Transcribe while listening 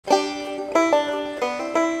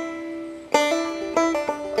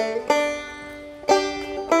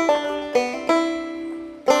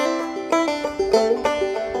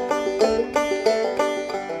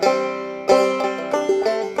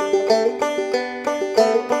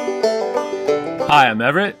Hi, I'm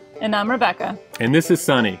Everett. And I'm Rebecca. And this is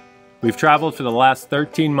Sunny. We've traveled for the last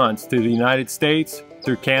 13 months through the United States,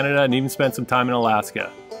 through Canada, and even spent some time in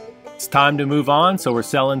Alaska. It's time to move on, so we're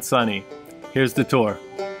selling Sunny. Here's the tour.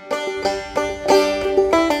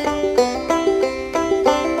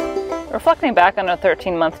 Reflecting back on a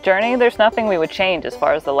 13-month journey, there's nothing we would change as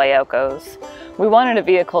far as the layout goes. We wanted a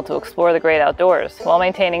vehicle to explore the great outdoors while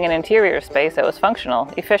maintaining an interior space that was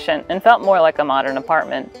functional, efficient, and felt more like a modern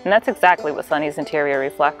apartment. And that's exactly what Sunny's interior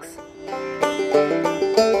reflects.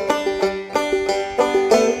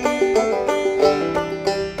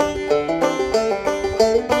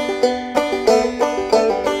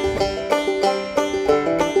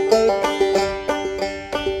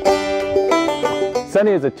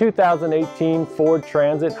 Sunny is a 2018 Ford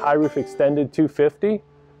Transit high roof extended 250.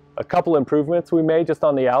 A couple improvements we made just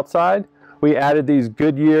on the outside. We added these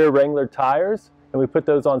Goodyear Wrangler tires and we put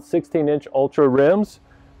those on 16-inch Ultra rims.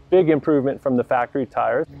 Big improvement from the factory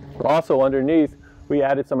tires. Also underneath, we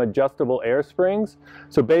added some adjustable air springs.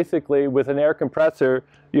 So basically with an air compressor,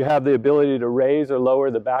 you have the ability to raise or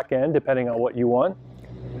lower the back end depending on what you want.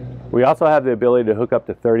 We also have the ability to hook up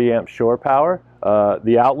to 30 amp shore power.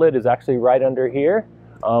 The outlet is actually right under here.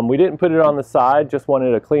 We didn't put it on the side, just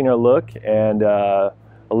wanted a cleaner look and a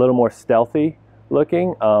little more stealthy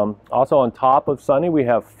looking. Also on top of Sunny, we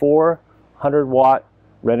have 400 watt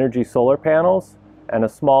Renogy solar panels and a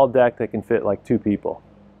small deck that can fit like 2 people.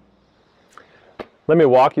 Let me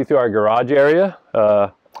walk you through our garage area.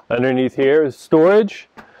 Underneath here is storage.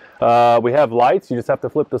 We have lights, you just have to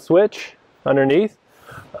flip the switch underneath.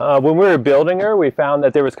 When we were building her, we found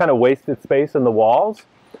that there was kind of wasted space in the walls.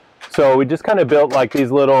 So we just kind of built like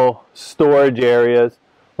these little storage areas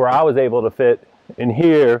where I was able to fit in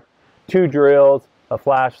here 2 drills, a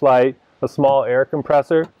flashlight, a small air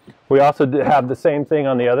compressor. We also have the same thing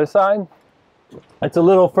on the other side. It's a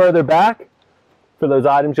little further back for those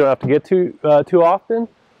items you don't have to get to too often,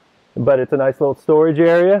 but it's a nice little storage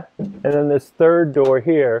area. And then this third door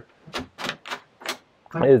here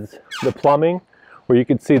is the plumbing, where you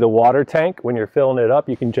can see the water tank. When you're filling it up,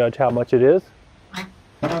 you can judge how much it is.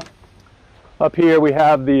 Up here we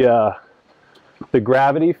have the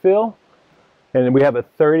gravity fill, and we have a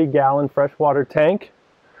 30-gallon freshwater tank.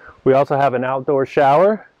 We also have an outdoor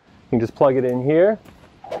shower. You can just plug it in here.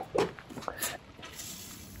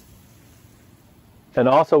 And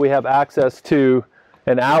also we have access to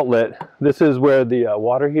an outlet. This is where the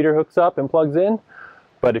water heater hooks up and plugs in.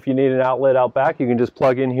 But if you need an outlet out back, you can just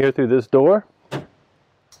plug in here through this door.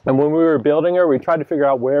 And when we were building her, we tried to figure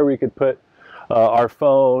out where we could put our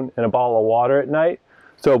phone and a bottle of water at night.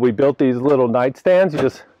 So we built these little nightstands. You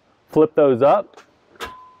just flip those up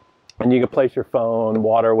and you can place your phone,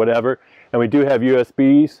 water, whatever. And we do have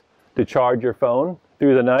USBs to charge your phone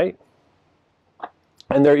through the night.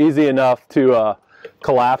 And they're easy enough to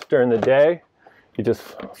collapse during the day. You just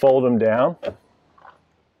fold them down.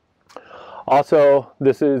 Also,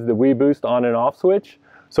 this is the WeBoost on and off switch.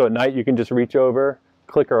 So at night you can just reach over,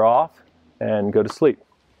 click her off, and go to sleep.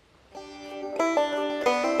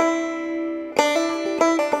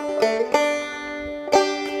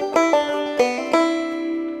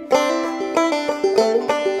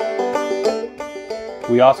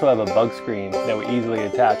 We also have a bug screen that we easily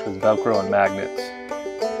attach with Velcro and magnets.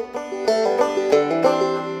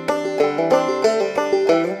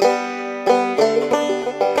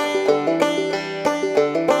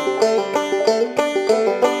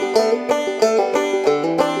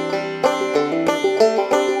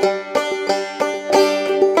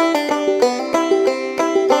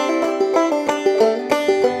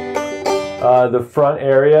 The front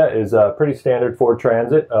area is pretty standard Ford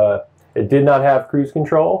Transit. It did not have cruise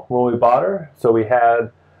control when we bought her, so we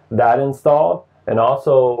had that installed. And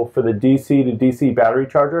also for the DC to DC battery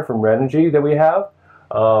charger from Renogy that we have,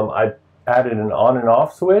 I added an on and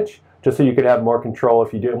off switch just so you could have more control.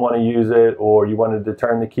 If you didn't want to use it or you wanted to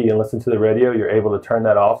turn the key and listen to the radio, you're able to turn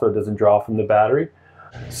that off so it doesn't draw from the battery.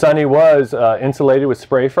 Sunny was insulated with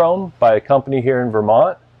spray foam by a company here in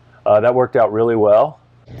Vermont. That worked out really well.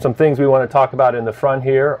 Some things we want to talk about in the front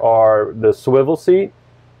here are the swivel seat.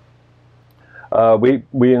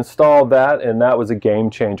 We installed that, and that was a game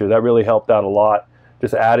changer. That really helped out a lot.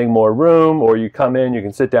 Just adding more room, or you come in, you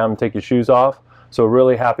can sit down and take your shoes off. So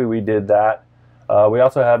really happy we did that. We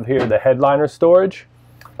also have here the headliner storage.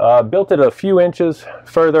 Built it a few inches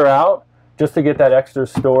further out just to get that extra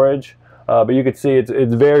storage. But you can see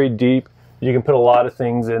it's very deep. You can put a lot of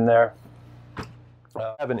things in there.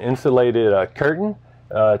 I have an insulated curtain.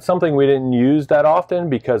 It's something we didn't use that often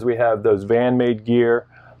because we have those van-made gear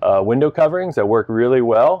window coverings that work really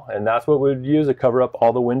well, and that's what we'd use to cover up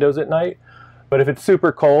all the windows at night. But if it's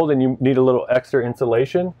super cold and you need a little extra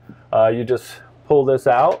insulation, you just pull this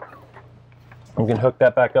out. You can hook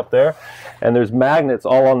that back up there. And there's magnets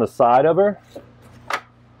all on the side of her,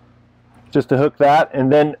 just to hook that.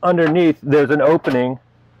 And then underneath there's an opening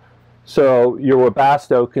so your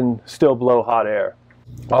Webasto can still blow hot air.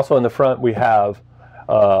 Also in the front we have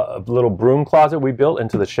a little broom closet we built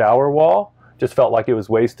into the shower wall. Just felt like it was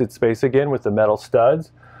wasted space again with the metal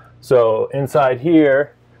studs. So inside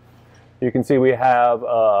here you can see we have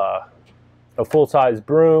a full-size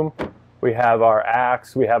broom, we have our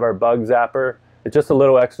axe, we have our bug zapper. It's just a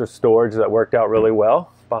little extra storage that worked out really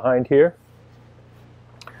well behind here.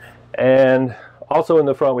 And also in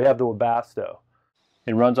the front we have the Webasto.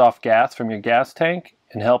 It runs off gas from your gas tank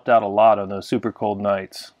and helped out a lot on those super cold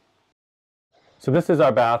nights. So this is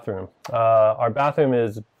our bathroom. Our bathroom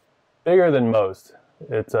is bigger than most.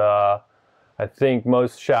 It's I think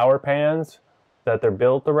most shower pans that they're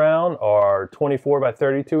built around are 24 by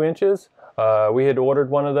 32 inches. We had ordered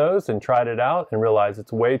one of those and tried it out and realized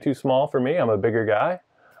it's way too small for me. I'm a bigger guy.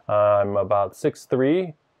 I'm about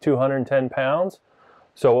 6'3", 210 pounds.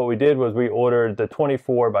 So what we did was we ordered the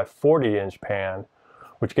 24 by 40 inch pan,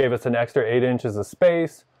 which gave us an extra 8 inches of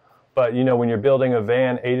space. But you know, when you're building a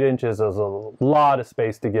van, 8 inches is a lot of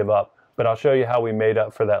space to give up. But I'll show you how we made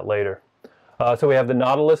up for that later. So we have the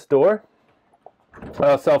Nautilus door,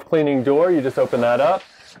 self-cleaning door. You just open that up.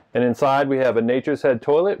 And inside we have a Nature's Head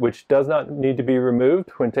toilet, which does not need to be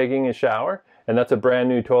removed when taking a shower. And that's a brand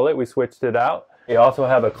new toilet. We switched it out. We also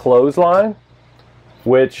have a clothesline,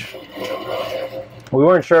 which we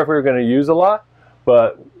weren't sure if we were going to use a lot,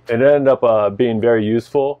 but it ended up being very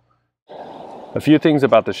useful. A few things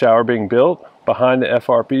about the shower being built. Behind the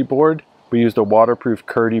FRP board, we used a waterproof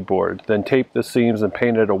Curdy board, then taped the seams and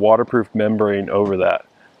painted a waterproof membrane over that,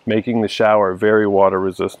 making the shower very water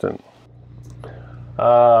resistant.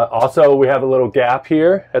 Also, we have a little gap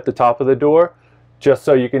here at the top of the door, just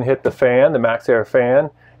so you can hit the fan, the Max Air fan,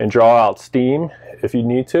 and draw out steam if you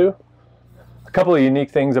need to. A couple of unique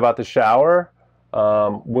things about the shower.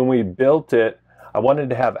 When we built it, I wanted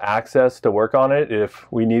to have access to work on it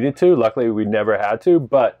if we needed to. Luckily, we never had to,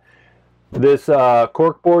 but this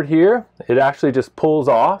cork board here, it actually just pulls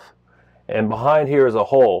off, and behind here is a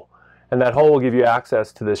hole, and that hole will give you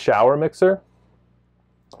access to the shower mixer.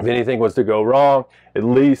 If anything was to go wrong, at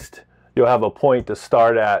least you'll have a point to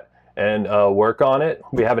start at and work on it.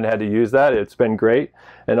 We haven't had to use that. It's been great.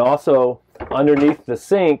 And also underneath the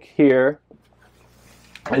sink here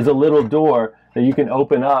is a little door that you can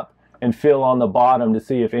open up and fill on the bottom to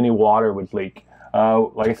see if any water would leak.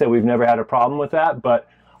 Like I said, we've never had a problem with that, but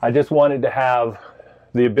I just wanted to have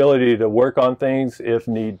the ability to work on things if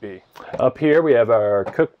need be. Up here we have our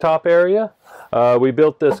cooktop area. We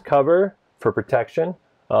built this cover for protection.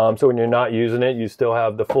 So when you're not using it, you still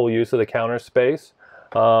have the full use of the counter space.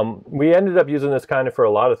 We ended up using this kind of for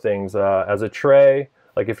a lot of things. As a tray,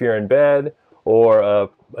 like if you're in bed, or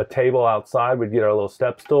a table outside, we'd get our little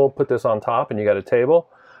step stool, put this on top, and you got a table.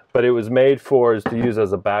 But it was made to use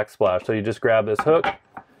as a backsplash. So you just grab this hook,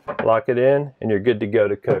 lock it in, and you're good to go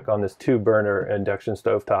to cook on this 2-burner induction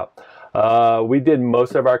stovetop. We did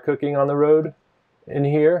most of our cooking on the road in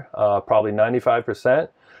here, probably 95%.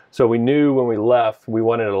 So we knew when we left, we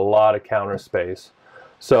wanted a lot of counter space.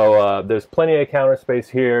 So there's plenty of counter space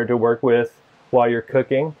here to work with while you're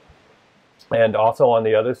cooking. And also on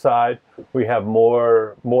the other side, we have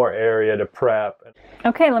more area to prep.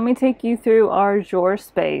 Okay, let me take you through our drawer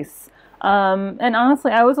space. And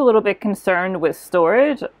honestly, I was a little bit concerned with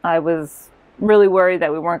storage. I was really worried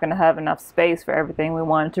that we weren't going to have enough space for everything we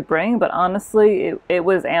wanted to bring, but honestly, it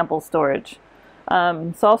was ample storage.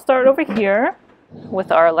 So I'll start over here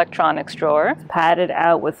with our electronics drawer, padded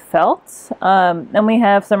out with felt. And we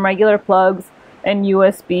have some regular plugs and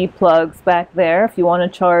USB plugs back there if you want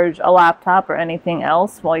to charge a laptop or anything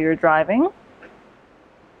else while you're driving.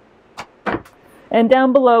 And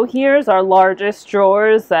down below here is our largest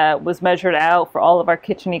drawers that was measured out for all of our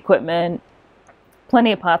kitchen equipment.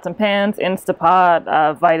 Plenty of pots and pans, Instapot,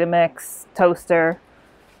 Vitamix, toaster.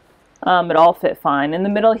 It all fit fine. In the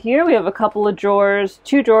middle here we have a couple of drawers,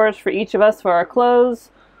 2 drawers for each of us for our clothes.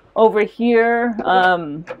 Over here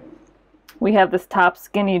we have this top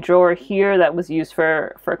skinny drawer here that was used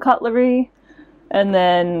for cutlery. And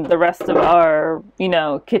then the rest of our,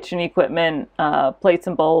 kitchen equipment, plates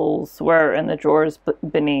and bowls were in the drawers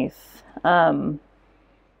beneath. Over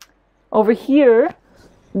here,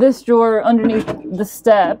 this drawer underneath the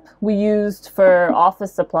step we used for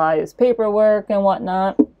office supplies, paperwork and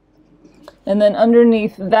whatnot. And then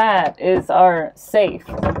underneath that is our safe.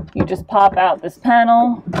 You just pop out this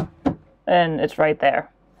panel and it's right there.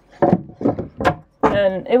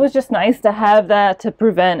 And it was just nice to have that to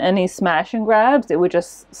prevent any smash and grabs. It would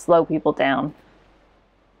just slow people down.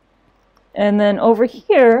 And then over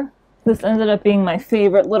here, this ended up being my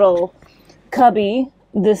favorite little cubby,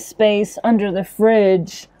 this space under the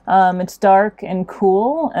fridge. It's dark and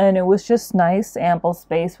cool, and it was just nice, ample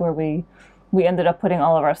space where we ended up putting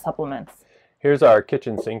all of our supplements. Here's our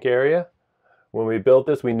kitchen sink area. When we built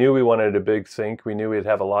this, we knew we wanted a big sink. We knew we'd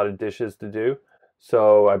have a lot of dishes to do.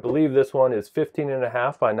 So I believe this one is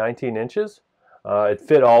 15.5 by 19 inches. It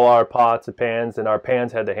fit all our pots and pans, and our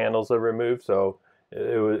pans had the handles that were removed, so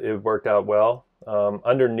it worked out well.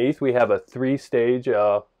 Underneath, we have a 3-stage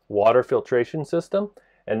water filtration system,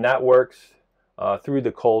 and that works through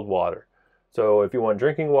the cold water. So if you want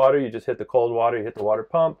drinking water, you just hit the cold water, you hit the water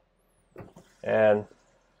pump, and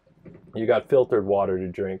you got filtered water to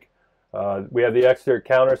drink. We have the extra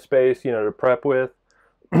counter space, you know, to prep with.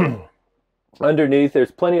 Underneath,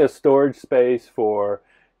 there's plenty of storage space for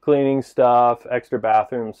cleaning stuff, extra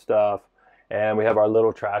bathroom stuff, and we have our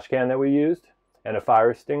little trash can that we used and a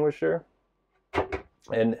fire extinguisher.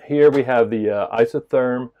 And here we have the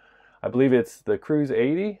isotherm. I believe it's the Cruise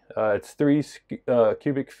 80. It's 3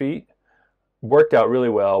 cubic feet. Worked out really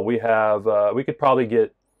well. We have we could probably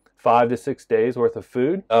get 5 to 6 days worth of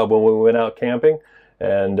food when we went out camping,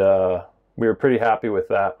 and we were pretty happy with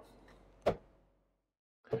that.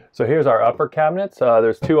 So here's our upper cabinets.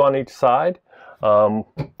 There's 2 on each side.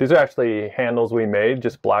 These are actually handles we made,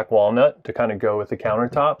 just black walnut to kind of go with the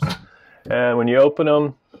countertops. And when you open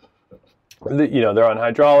them, you know, they're on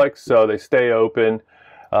hydraulics, so they stay open.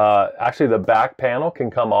 Actually, the back panel can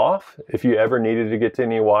come off if you ever needed to get to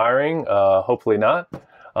any wiring. Hopefully not.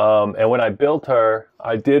 And when I built her,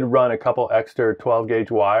 I did run a couple extra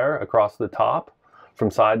 12-gauge wire across the top from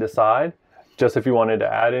side to side. Just if you wanted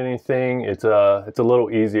to add anything, it's a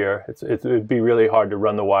little easier. It'd be really hard to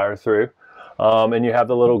run the wire through. And you have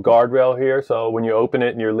the little guardrail here, so when you open it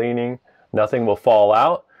and you're leaning, nothing will fall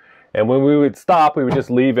out. And when we would stop, we would just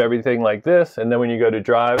leave everything like this, and then when you go to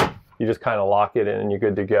drive, you just kind of lock it in and you're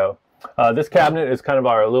good to go. This cabinet is kind of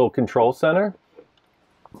our little control center.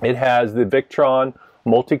 It has the Victron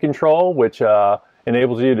multi-control, which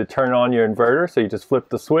enables you to turn on your inverter. So you just flip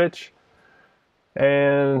the switch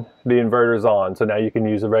and the inverter's on. So now you can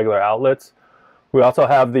use the regular outlets. We also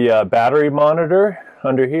have the battery monitor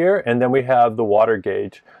under here, and then we have the water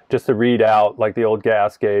gauge just to read out, like the old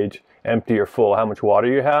gas gauge, empty or full, how much water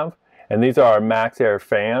you have. And these are our max air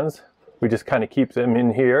fans. We just kind of keep them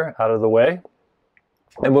in here out of the way.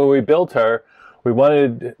 And when we built her, we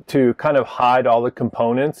wanted to kind of hide all the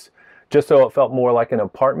components just so it felt more like an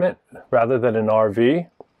apartment rather than an RV.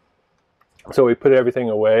 So we put everything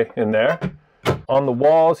away in there. On the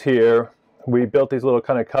walls here, we built these little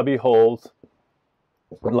kind of cubby holes,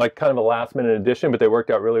 like kind of a last minute addition, but they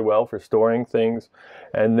worked out really well for storing things.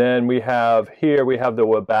 And then we have here, we have the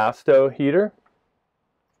Webasto heater.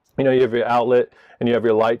 You know, you have your outlet and you have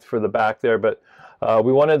your lights for the back there, but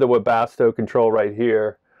we wanted the Webasto control right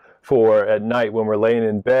here for at night when we're laying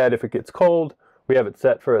in bed. If it gets cold, we have it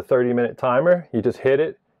set for a 30-minute timer. You just hit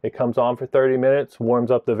it, it comes on for 30 minutes,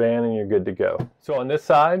 warms up the van, and you're good to go. So on this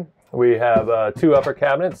side, we have 2 upper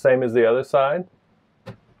cabinets, same as the other side.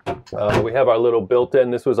 We have our little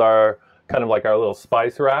built-in, this was our kind of like our little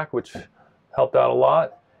spice rack, which helped out a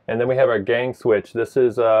lot. And then we have our gang switch. This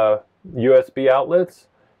is USB outlets.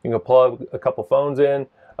 You can plug a couple phones in.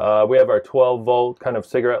 We have our 12-volt kind of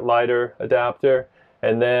cigarette lighter adapter.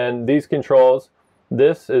 And then these controls,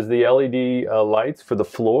 this is the LED lights for the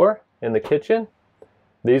floor in the kitchen.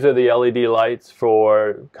 These are the LED lights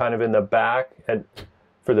for kind of in the back and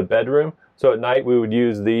for the bedroom. So at night we would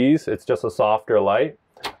use these. It's just a softer light.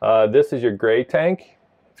 This is your gray tank.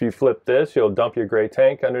 If you flip this, you'll dump your gray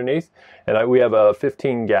tank underneath. And we have a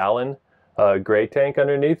 15-gallon gray tank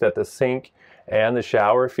underneath that the sink and the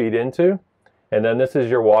shower feed into. And then this is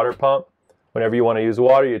your water pump. Whenever you want to use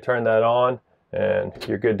water, you turn that on and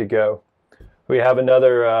you're good to go. We have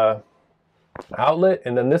another outlet,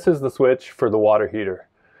 and then this is the switch for the water heater.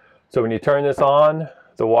 So when you turn this on,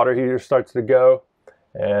 the water heater starts to go,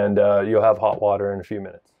 and you'll have hot water in a few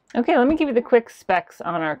minutes. Okay, let me give you the quick specs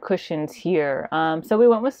on our cushions here. So we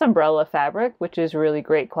went with Sunbrella fabric, which is really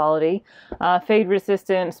great quality. Fade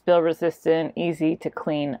resistant, spill resistant, easy to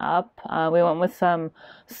clean up. We went with some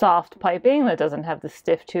soft piping that doesn't have the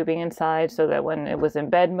stiff tubing inside, so that when it was in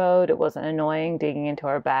bed mode, it wasn't annoying digging into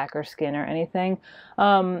our back or skin or anything.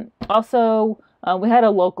 Also, we had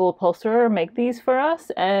a local upholsterer make these for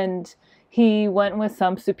us, and he went with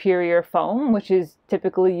some superior foam, which is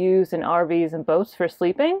typically used in RVs and boats for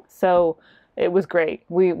sleeping. So it was great.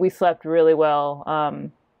 We slept really well.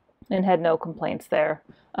 and had no complaints there.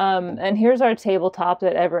 And here's our tabletop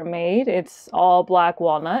that Everett made. It's all black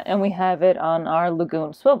walnut, and we have it on our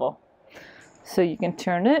lagoon swivel. So you can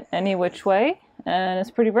turn it any which way, and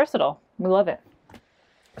it's pretty versatile. We love it.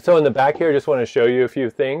 So in the back here, I just want to show you a few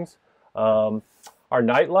things. Our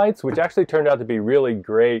night lights, which actually turned out to be really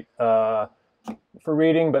great for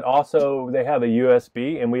reading, but also they have a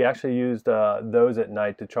USB, and we actually used those at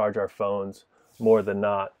night to charge our phones more than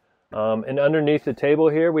not. And underneath the table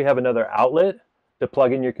here, we have another outlet to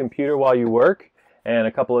plug in your computer while you work, and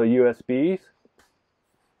a couple of USBs.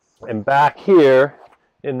 And back here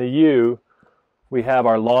in the U, we have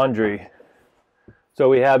our laundry. So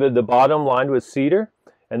we have the bottom lined with cedar,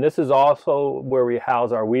 and this is also where we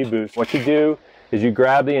house our Weeboos. What you do is you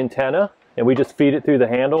grab the antenna, and we just feed it through the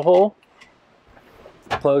handle hole.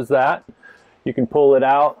 Close that. You can pull it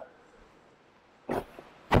out,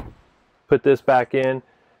 put this back in,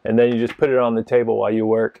 and then you just put it on the table while you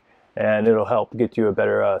work, and it'll help get you a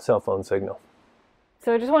better cell phone signal.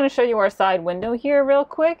 So I just want to show you our side window here real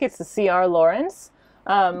quick. It's the CR Lawrence.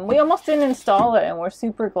 We almost didn't install it, and we're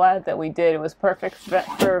super glad that we did. It was perfect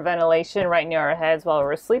for ventilation right near our heads while we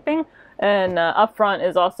were sleeping. And up front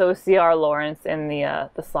is also a CR Lawrence in the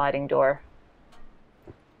sliding door.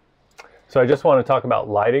 So I just want to talk about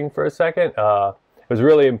lighting for a second. It was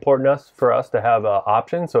really important for us to have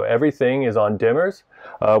options, so everything is on dimmers.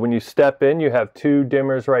 When you step in, you have two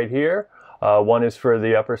dimmers right here. One is for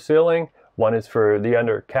the upper ceiling, one is for the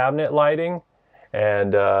under cabinet lighting,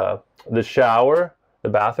 and the shower, the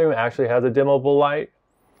bathroom actually has a dimmable light.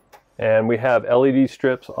 And we have LED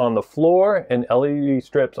strips on the floor and LED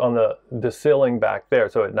strips on the ceiling back there.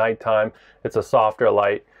 So at nighttime, it's a softer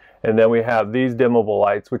light. And then we have these dimmable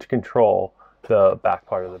lights which control the back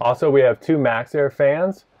part of the. Also, we have two max air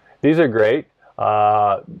fans. These are great.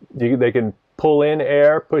 They can pull in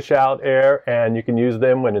air, push out air, and you can use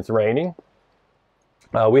them when it's raining.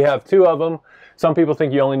 We have two of them. Some people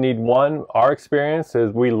think you only need one. Our experience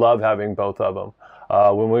is we love having both of them.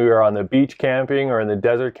 When we were on the beach camping or in the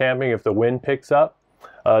desert camping, if the wind picks up,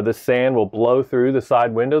 the sand will blow through the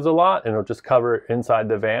side windows a lot, and it'll just cover inside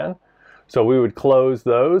the van. So we would close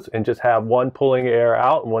those and just have one pulling air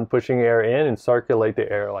out and one pushing air in and circulate the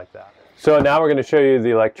air like that. So now we're going to show you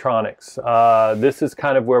the electronics. This is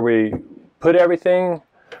kind of where we put everything.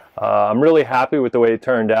 I'm really happy with the way it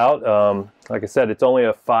turned out. Like I said, it's only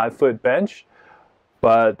a 5-foot bench,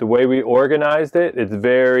 but the way we organized it, it's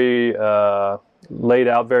very laid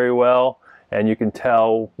out very well, and you can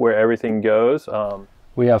tell where everything goes.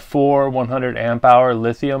 We have 4 100 amp hour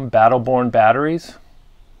lithium Battleborn batteries.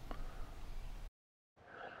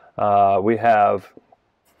 We have,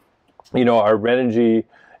 our Renogy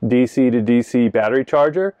DC to DC battery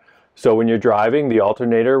charger. So when you're driving, the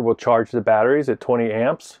alternator will charge the batteries at 20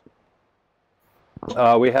 amps.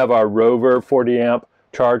 We have our Rover 40 amp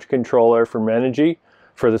charge controller from Renogy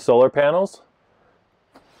for the solar panels.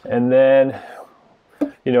 And then,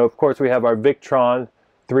 of course, we have our Victron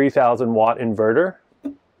 3000 watt inverter.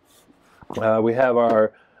 We have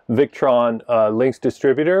our Victron Lynx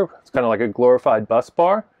distributor. It's kind of like a glorified bus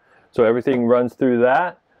bar. So everything runs through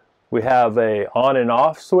that. We have a on and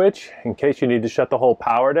off switch in case you need to shut the whole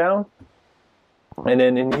power down. And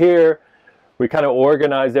then in here, we kind of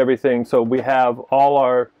organized everything. So we have all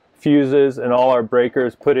our fuses and all our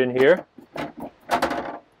breakers put in here.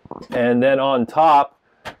 And then on top,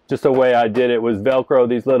 just the way I did it was Velcro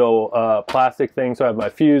these little plastic things. So I have my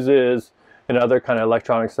fuses and other kind of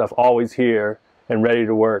electronic stuff always here and ready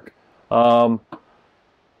to work.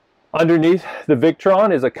 Underneath the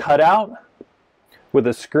Victron is a cutout with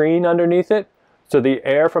a screen underneath it, so the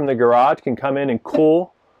air from the garage can come in and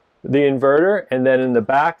cool the inverter, and then in the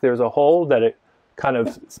back there's a hole that it kind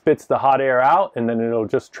of spits the hot air out, and then it'll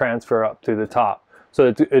just transfer up to the top.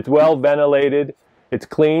 So it's well ventilated, it's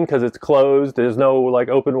clean because it's closed, there's no like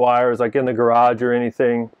open wires like in the garage or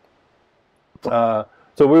anything. So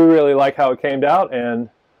we really like how it came out, and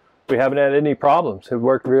we haven't had any problems. It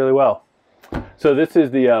worked really well. So this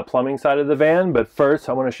is the plumbing side of the van, but first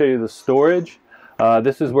I want to show you the storage.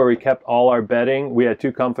 This is where we kept all our bedding. We had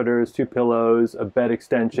 2 comforters, 2 pillows, a bed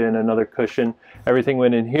extension, another cushion. Everything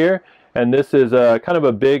went in here. And this is kind of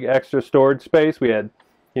a big extra storage space. We had,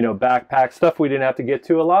 backpack stuff we didn't have to get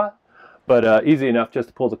to a lot, but easy enough just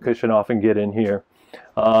to pull the cushion off and get in here.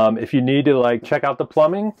 If you need to check out the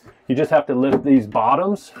plumbing, you just have to lift these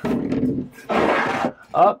bottoms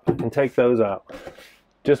up and take those out.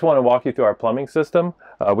 Just want to walk you through our plumbing system.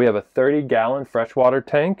 We have a 30-gallon freshwater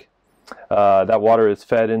tank. That water is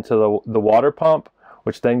fed into the water pump,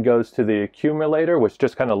 which then goes to the accumulator, which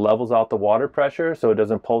just kind of levels out the water pressure so it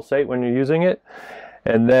doesn't pulsate when you're using it.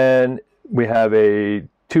 And then we have a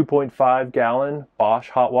 2.5 gallon Bosch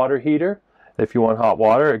hot water heater. If you want hot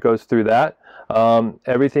water, it goes through that.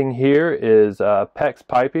 Everything here is PEX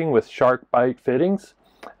piping with shark bite fittings.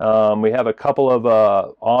 We have a couple of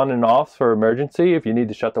on and offs for emergency. If you need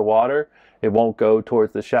to shut the water, it won't go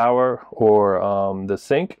towards the shower or the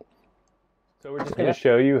sink. So we're just going to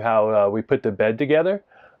show you how we put the bed together.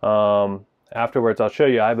 Afterwards, I'll show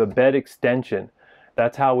you. I have a bed extension.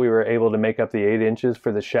 That's how we were able to make up the 8 inches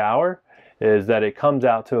for the shower, is that it comes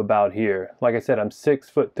out to about here. Like I said, I'm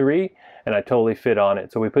 6'3" and I totally fit on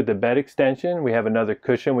it. So we put the bed extension, we have another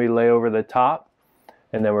cushion we lay over the top,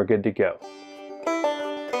 and then we're good to go.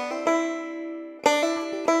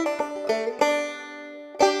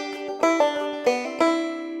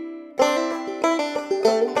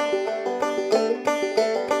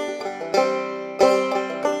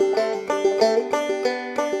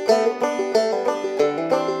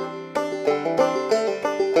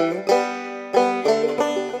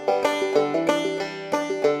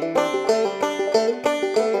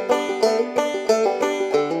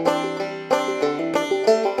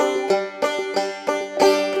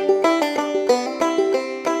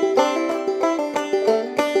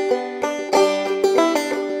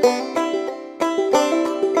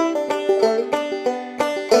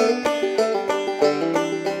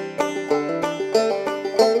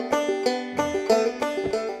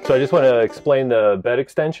 So I just want to explain the bed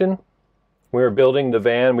extension. We were building the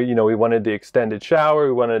van, we wanted the extended shower,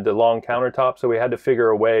 we wanted the long countertop, so we had to figure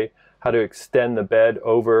a way how to extend the bed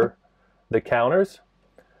over the counters.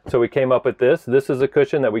 So we came up with this. This is a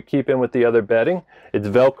cushion that we keep in with the other bedding. It's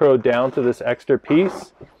Velcroed down to this extra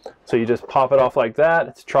piece. So you just pop it off like that.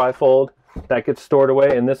 It's trifold. That gets stored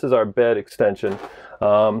away, and this is our bed extension.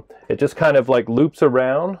 It just kind of like loops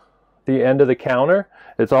around the end of the counter.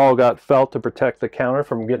 It's all got felt to protect the counter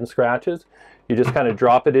from getting scratches. You just kind of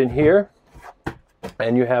drop it in here,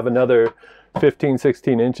 and you have another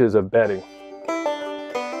 15-16 inches of bedding.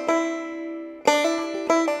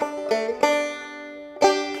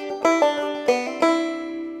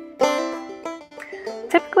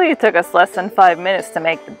 Typically it took us less than 5 minutes to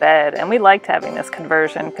make the bed, and we liked having this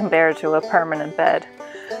conversion compared to a permanent bed.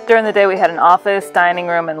 During the day we had an office, dining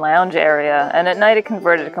room, and lounge area, and at night it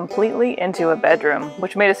converted completely into a bedroom,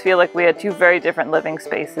 which made us feel like we had two very different living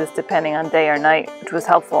spaces depending on day or night, which was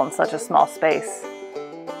helpful in such a small space.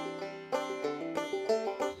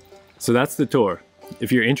 So that's the tour.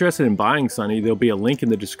 If you're interested in buying Sunny, there'll be a link in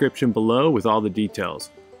the description below with all the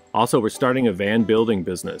details. Also, we're starting a van building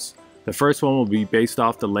business. The first one will be based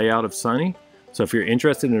off the layout of Sunny, so if you're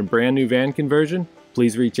interested in a brand new van conversion,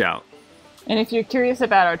 please reach out. And if you're curious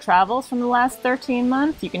about our travels from the last 13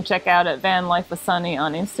 months, you can check out at Vanlife with Sunny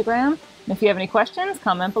on Instagram. And if you have any questions,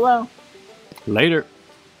 comment below. Later.